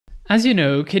As you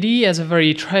know, KDE has a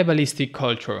very tribalistic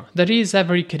culture. That is,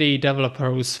 every KDE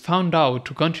developer who's found out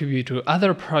to contribute to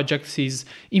other projects is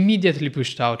immediately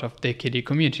pushed out of the KDE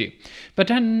community. But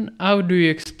then, how do you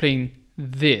explain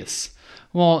this?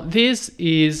 Well, this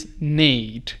is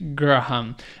Nate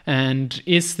Graham, and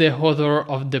is the author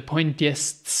of the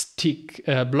Pointiest Stick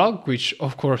blog, which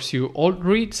of course you all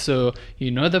read, so you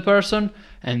know the person.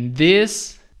 And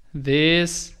this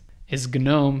is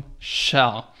GNOME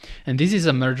shell. And this is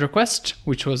a merge request,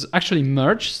 which was actually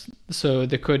merged. So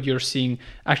the code you're seeing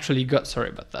actually got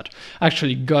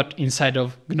inside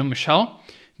of GNOME shell,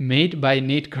 made by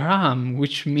Nate Graham,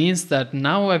 which means that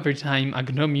now every time a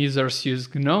GNOME users use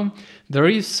GNOME, there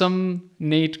is some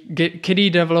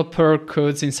KDE developer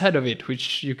codes inside of it,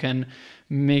 which you can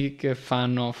make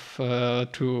fun of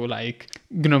to like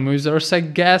GNOME users, I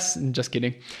guess. Just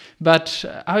kidding. But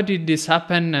how did this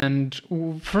happen? And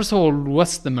first of all,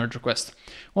 what's the merge request?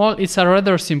 Well, it's a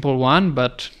rather simple one,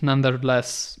 but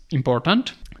nonetheless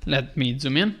important. Let me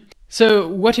zoom in. So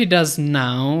what it does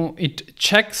now, it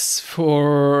checks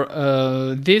for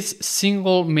this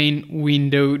single main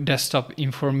window desktop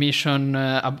information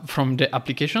from the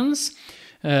applications.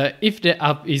 If the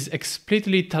app is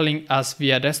explicitly telling us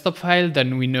via desktop file,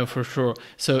 then we know for sure.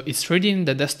 So it's reading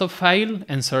the desktop file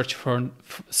and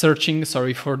searching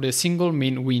for the single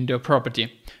main window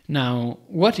property. Now,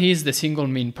 what is the single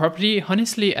main property?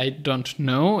 Honestly, I don't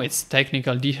know. It's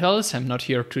technical details. I'm not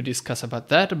here to discuss about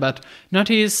that, but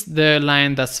notice the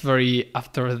line that's very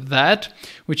after that,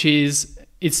 which is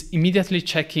it's immediately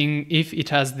checking if it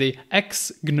has the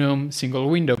X GNOME single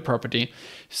window property.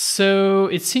 So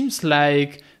it seems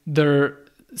like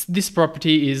this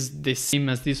property is the same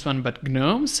as this one, but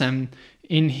GNOME's, and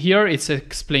in here it's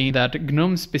explained that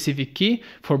GNOME specific key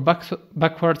for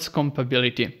backwards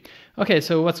compatibility. Okay,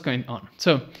 so what's going on?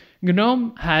 So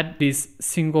GNOME had this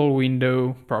single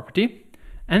window property,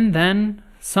 and then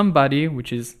somebody,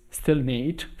 which is still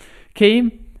Nate,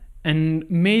 came and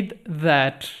made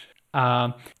that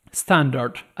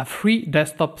standard, a free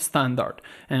desktop standard.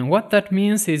 And what that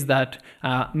means is that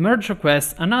merge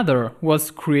request, another, was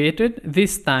created,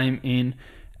 this time in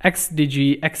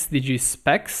xdg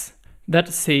specs, that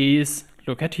says,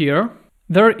 look at here,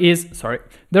 there is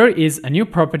a new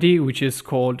property which is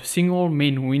called single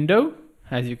main window,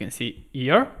 as you can see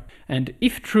here. And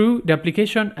if true, the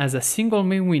application has a single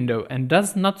main window and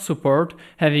does not support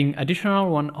having additional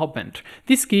one opened.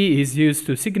 This key is used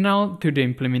to signal to the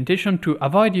implementation to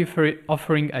avoid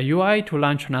offering a UI to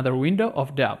launch another window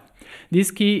of the app.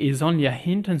 This key is only a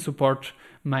hint and support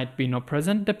might be not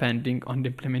present depending on the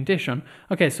implementation.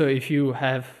 Okay, so if you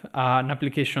have an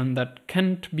application that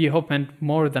can't be opened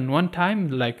more than one time,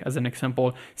 like as an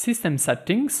example, system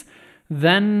settings,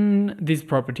 then these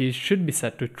properties should be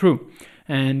set to true.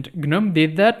 And GNOME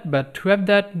did that, but to have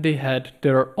that, they had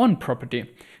their own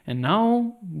property. And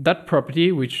now that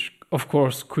property, which of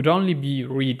course could only be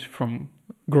read from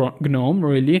GNOME,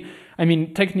 really. I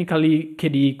mean, technically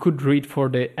KDE could read for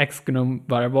the XGNOME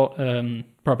variable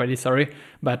property,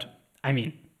 but I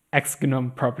mean,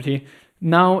 XGNOME property.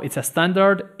 Now it's a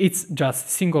standard, it's just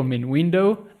single main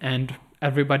window, and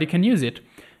everybody can use it.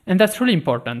 And that's really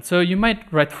important. So you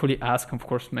might rightfully ask, of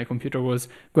course, my computer was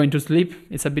going to sleep.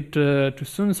 It's a bit too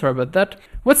soon, sorry about that.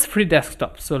 What's free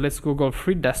desktop? So let's Google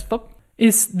free desktop.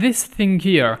 Is this thing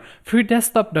here.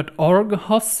 freedesktop.org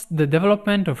hosts the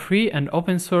development of free and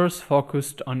open source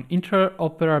focused on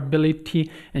interoperability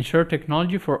and shared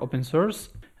technology for open source.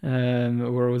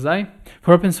 Where was I?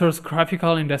 For open source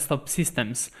graphical and desktop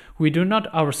systems. We do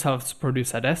not ourselves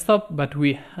produce a desktop, but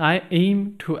we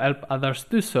aim to help others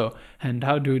do so. And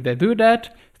how do they do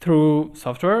that? Through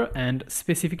software and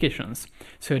specifications.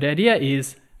 So the idea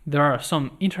is there are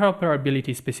some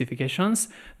interoperability specifications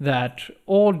that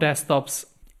all desktops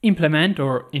implement,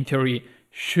 or in theory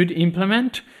should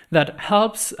implement, that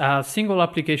helps a single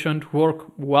application to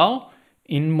work well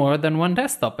in more than one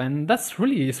desktop. And that's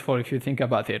really useful if you think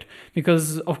about it,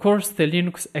 because of course the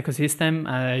Linux ecosystem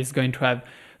is going to have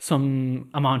some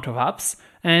amount of apps,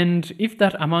 and if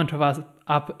that amount of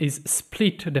app is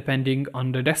split depending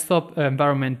on the desktop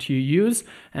environment you use,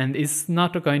 and is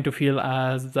not going to feel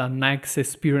as a nice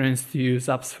experience to use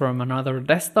apps from another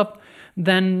desktop,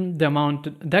 then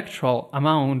the actual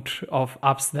amount of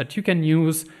apps that you can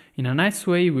use in a nice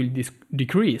way will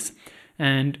decrease.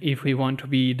 And if we want to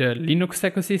be the Linux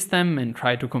ecosystem and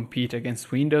try to compete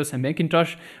against Windows and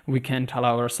Macintosh, we can't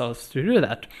allow ourselves to do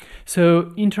that. So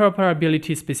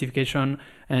interoperability specification,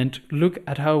 and look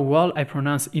at how well I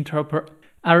pronounce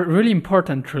are really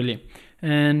important, really.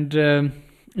 And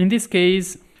in this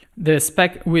case, the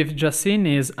spec we've just seen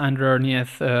is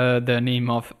underneath the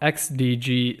name of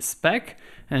XDG spec.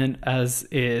 and as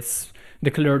is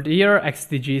declared here,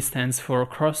 XDG stands for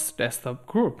Cross Desktop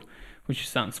Group, which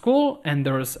sounds cool. And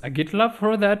there's a GitLab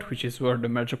for that, which is where the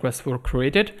merge requests were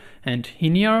created. And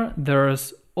in here,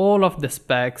 there's all of the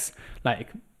specs, like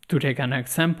to take an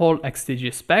example,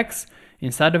 XDG specs.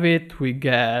 Inside of it, we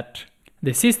get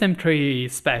the system tree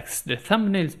specs, the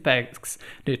thumbnail specs,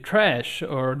 the trash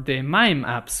or the MIME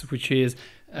apps, which is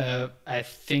I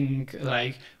think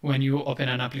like when you open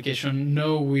an application,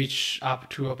 know which app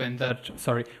to open that.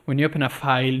 Sorry, when you open a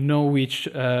file, know which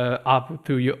app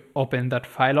to you open that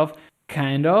file of.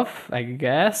 Kind of, I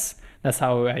guess. That's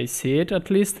how I see it, at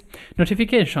least.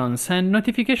 Notifications, and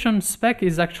notification spec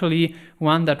is actually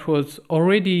one that was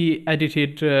already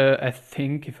edited, I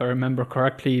think, if I remember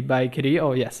correctly, by KDE.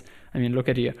 Oh yes, I mean, look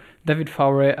at here. David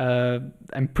Faure,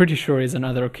 I'm pretty sure is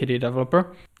another KDE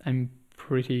developer. I'm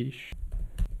pretty sure.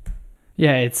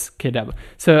 Yeah, it's KDE.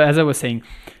 So as I was saying,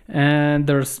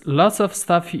 there's lots of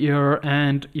stuff here,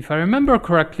 and if I remember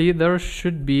correctly, there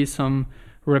should be some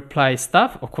reply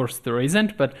stuff. Of course there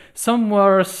isn't, but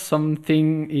somewhere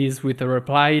something is with a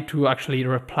reply to actually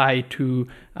reply to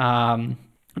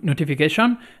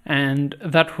notification, and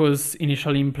that was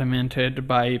initially implemented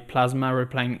by Plasma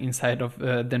replying inside of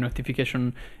the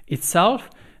notification itself,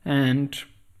 and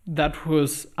that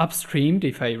was upstreamed,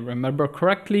 if I remember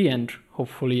correctly, and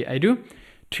hopefully I do,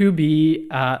 to be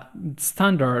a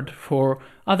standard for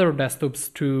other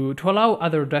desktops to allow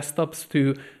other desktops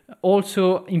to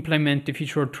also implement the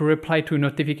feature to reply to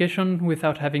notification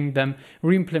without having them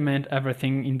re-implement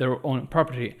everything in their own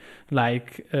property.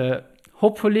 Like,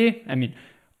 hopefully, I mean,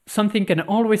 something can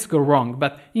always go wrong,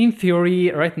 but in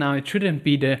theory, right now, it shouldn't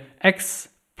be the X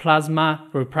Plasma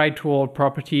reply to all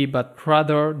property, but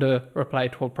rather the reply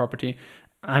to all property.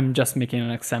 I'm just making an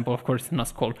example. Of course, it's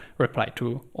not called reply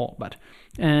to all, but,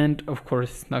 and of course,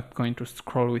 it's not going to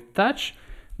scroll with touch,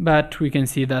 but we can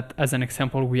see that as an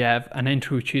example, we have an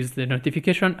entry, which is the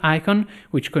notification icon,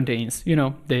 which contains, you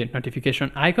know, the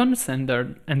notification icons, and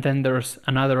then there's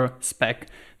another spec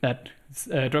that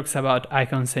talks about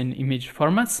icons and image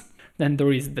formats. Then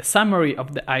there is the summary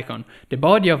of the icon, the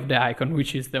body of the icon,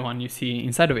 which is the one you see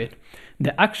inside of it,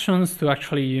 the actions to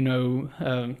actually, you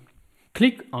know,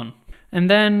 click on. And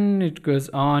then it goes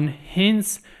on,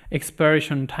 hints,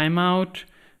 expiration timeout,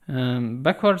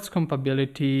 backwards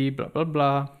compatibility, blah, blah,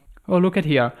 blah. Oh, look at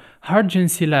here,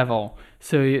 urgency level.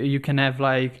 So you can have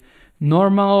like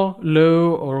normal,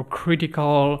 low, or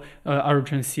critical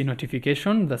urgency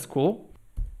notification. That's cool.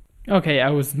 Okay, I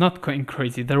was not going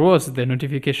crazy. There was the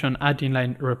notification add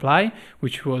inline reply,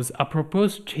 which was a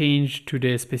proposed change to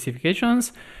the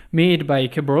specifications made by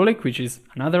Kebrolik, which is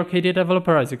another KDE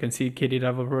developer. As you can see, KDE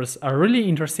developers are really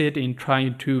interested in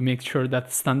trying to make sure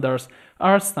that standards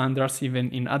are standards even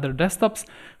in other desktops.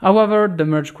 However, the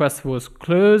merge request was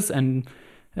closed, and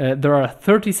there are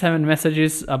 37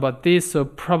 messages about this, so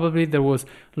probably there was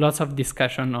lots of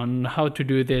discussion on how to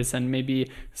do this, and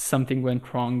maybe something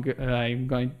went wrong.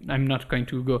 I'm not going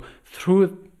to go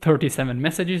through 37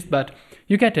 messages, but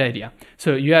you get the idea.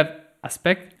 So you have a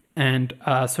spec and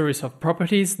a series of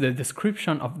properties, the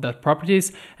description of that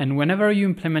properties, and whenever you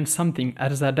implement something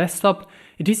as a desktop,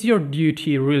 it is your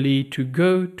duty really to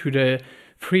go to the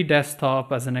free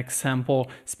desktop, as an example,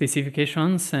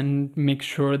 specifications and make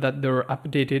sure that they're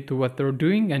updated to what they're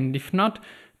doing. And if not,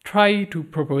 try to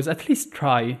propose, at least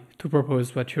try to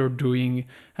propose what you're doing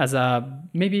as a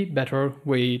maybe better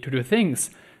way to do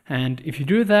things. And if you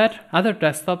do that, other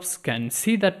desktops can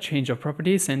see that change of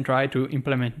properties and try to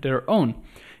implement their own.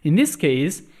 In this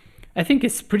case, I think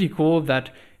it's pretty cool that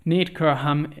Nate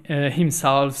Graham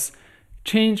himself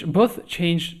changed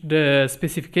the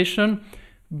specification,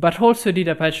 but also did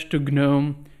a patch to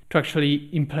GNOME to actually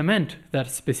implement that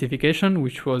specification,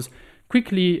 which was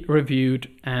quickly reviewed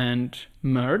and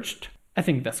merged. I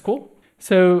think that's cool.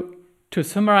 So to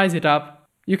summarize it up,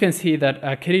 you can see that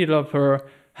a KDE developer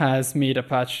has made a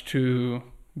patch to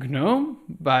GNOME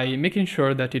by making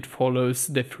sure that it follows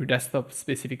the free desktop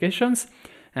specifications.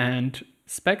 And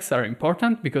specs are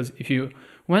important because if you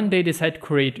one day decide to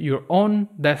create your own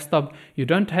desktop, you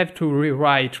don't have to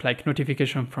rewrite like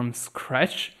notification from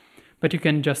scratch, but you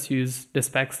can just use the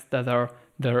specs that are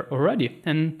there already.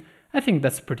 And I think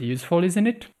that's pretty useful, isn't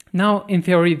it? Now, in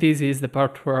theory, this is the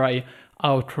part where I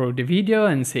outro the video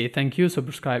and say thank you,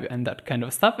 subscribe, and that kind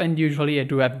of stuff. And usually I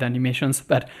do have the animations,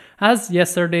 but as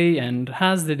yesterday and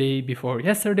as the day before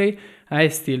yesterday, I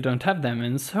still don't have them.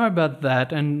 And sorry about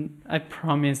that. And I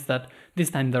promise that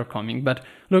this time they're coming. But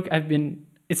look,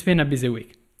 it's been a busy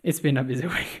week. It's been a busy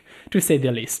week, to say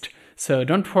the least. So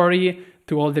don't worry.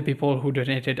 To all the people who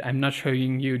donated, I'm not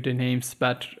showing you the names,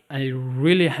 but I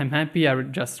really am happy. I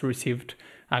just received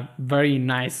a very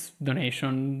nice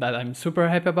donation that I'm super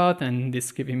happy about, and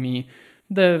this giving me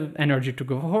the energy to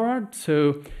go forward.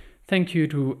 So thank you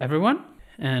to everyone,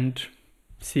 and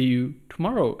see you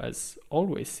tomorrow, as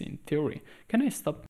always, in theory. Can I stop?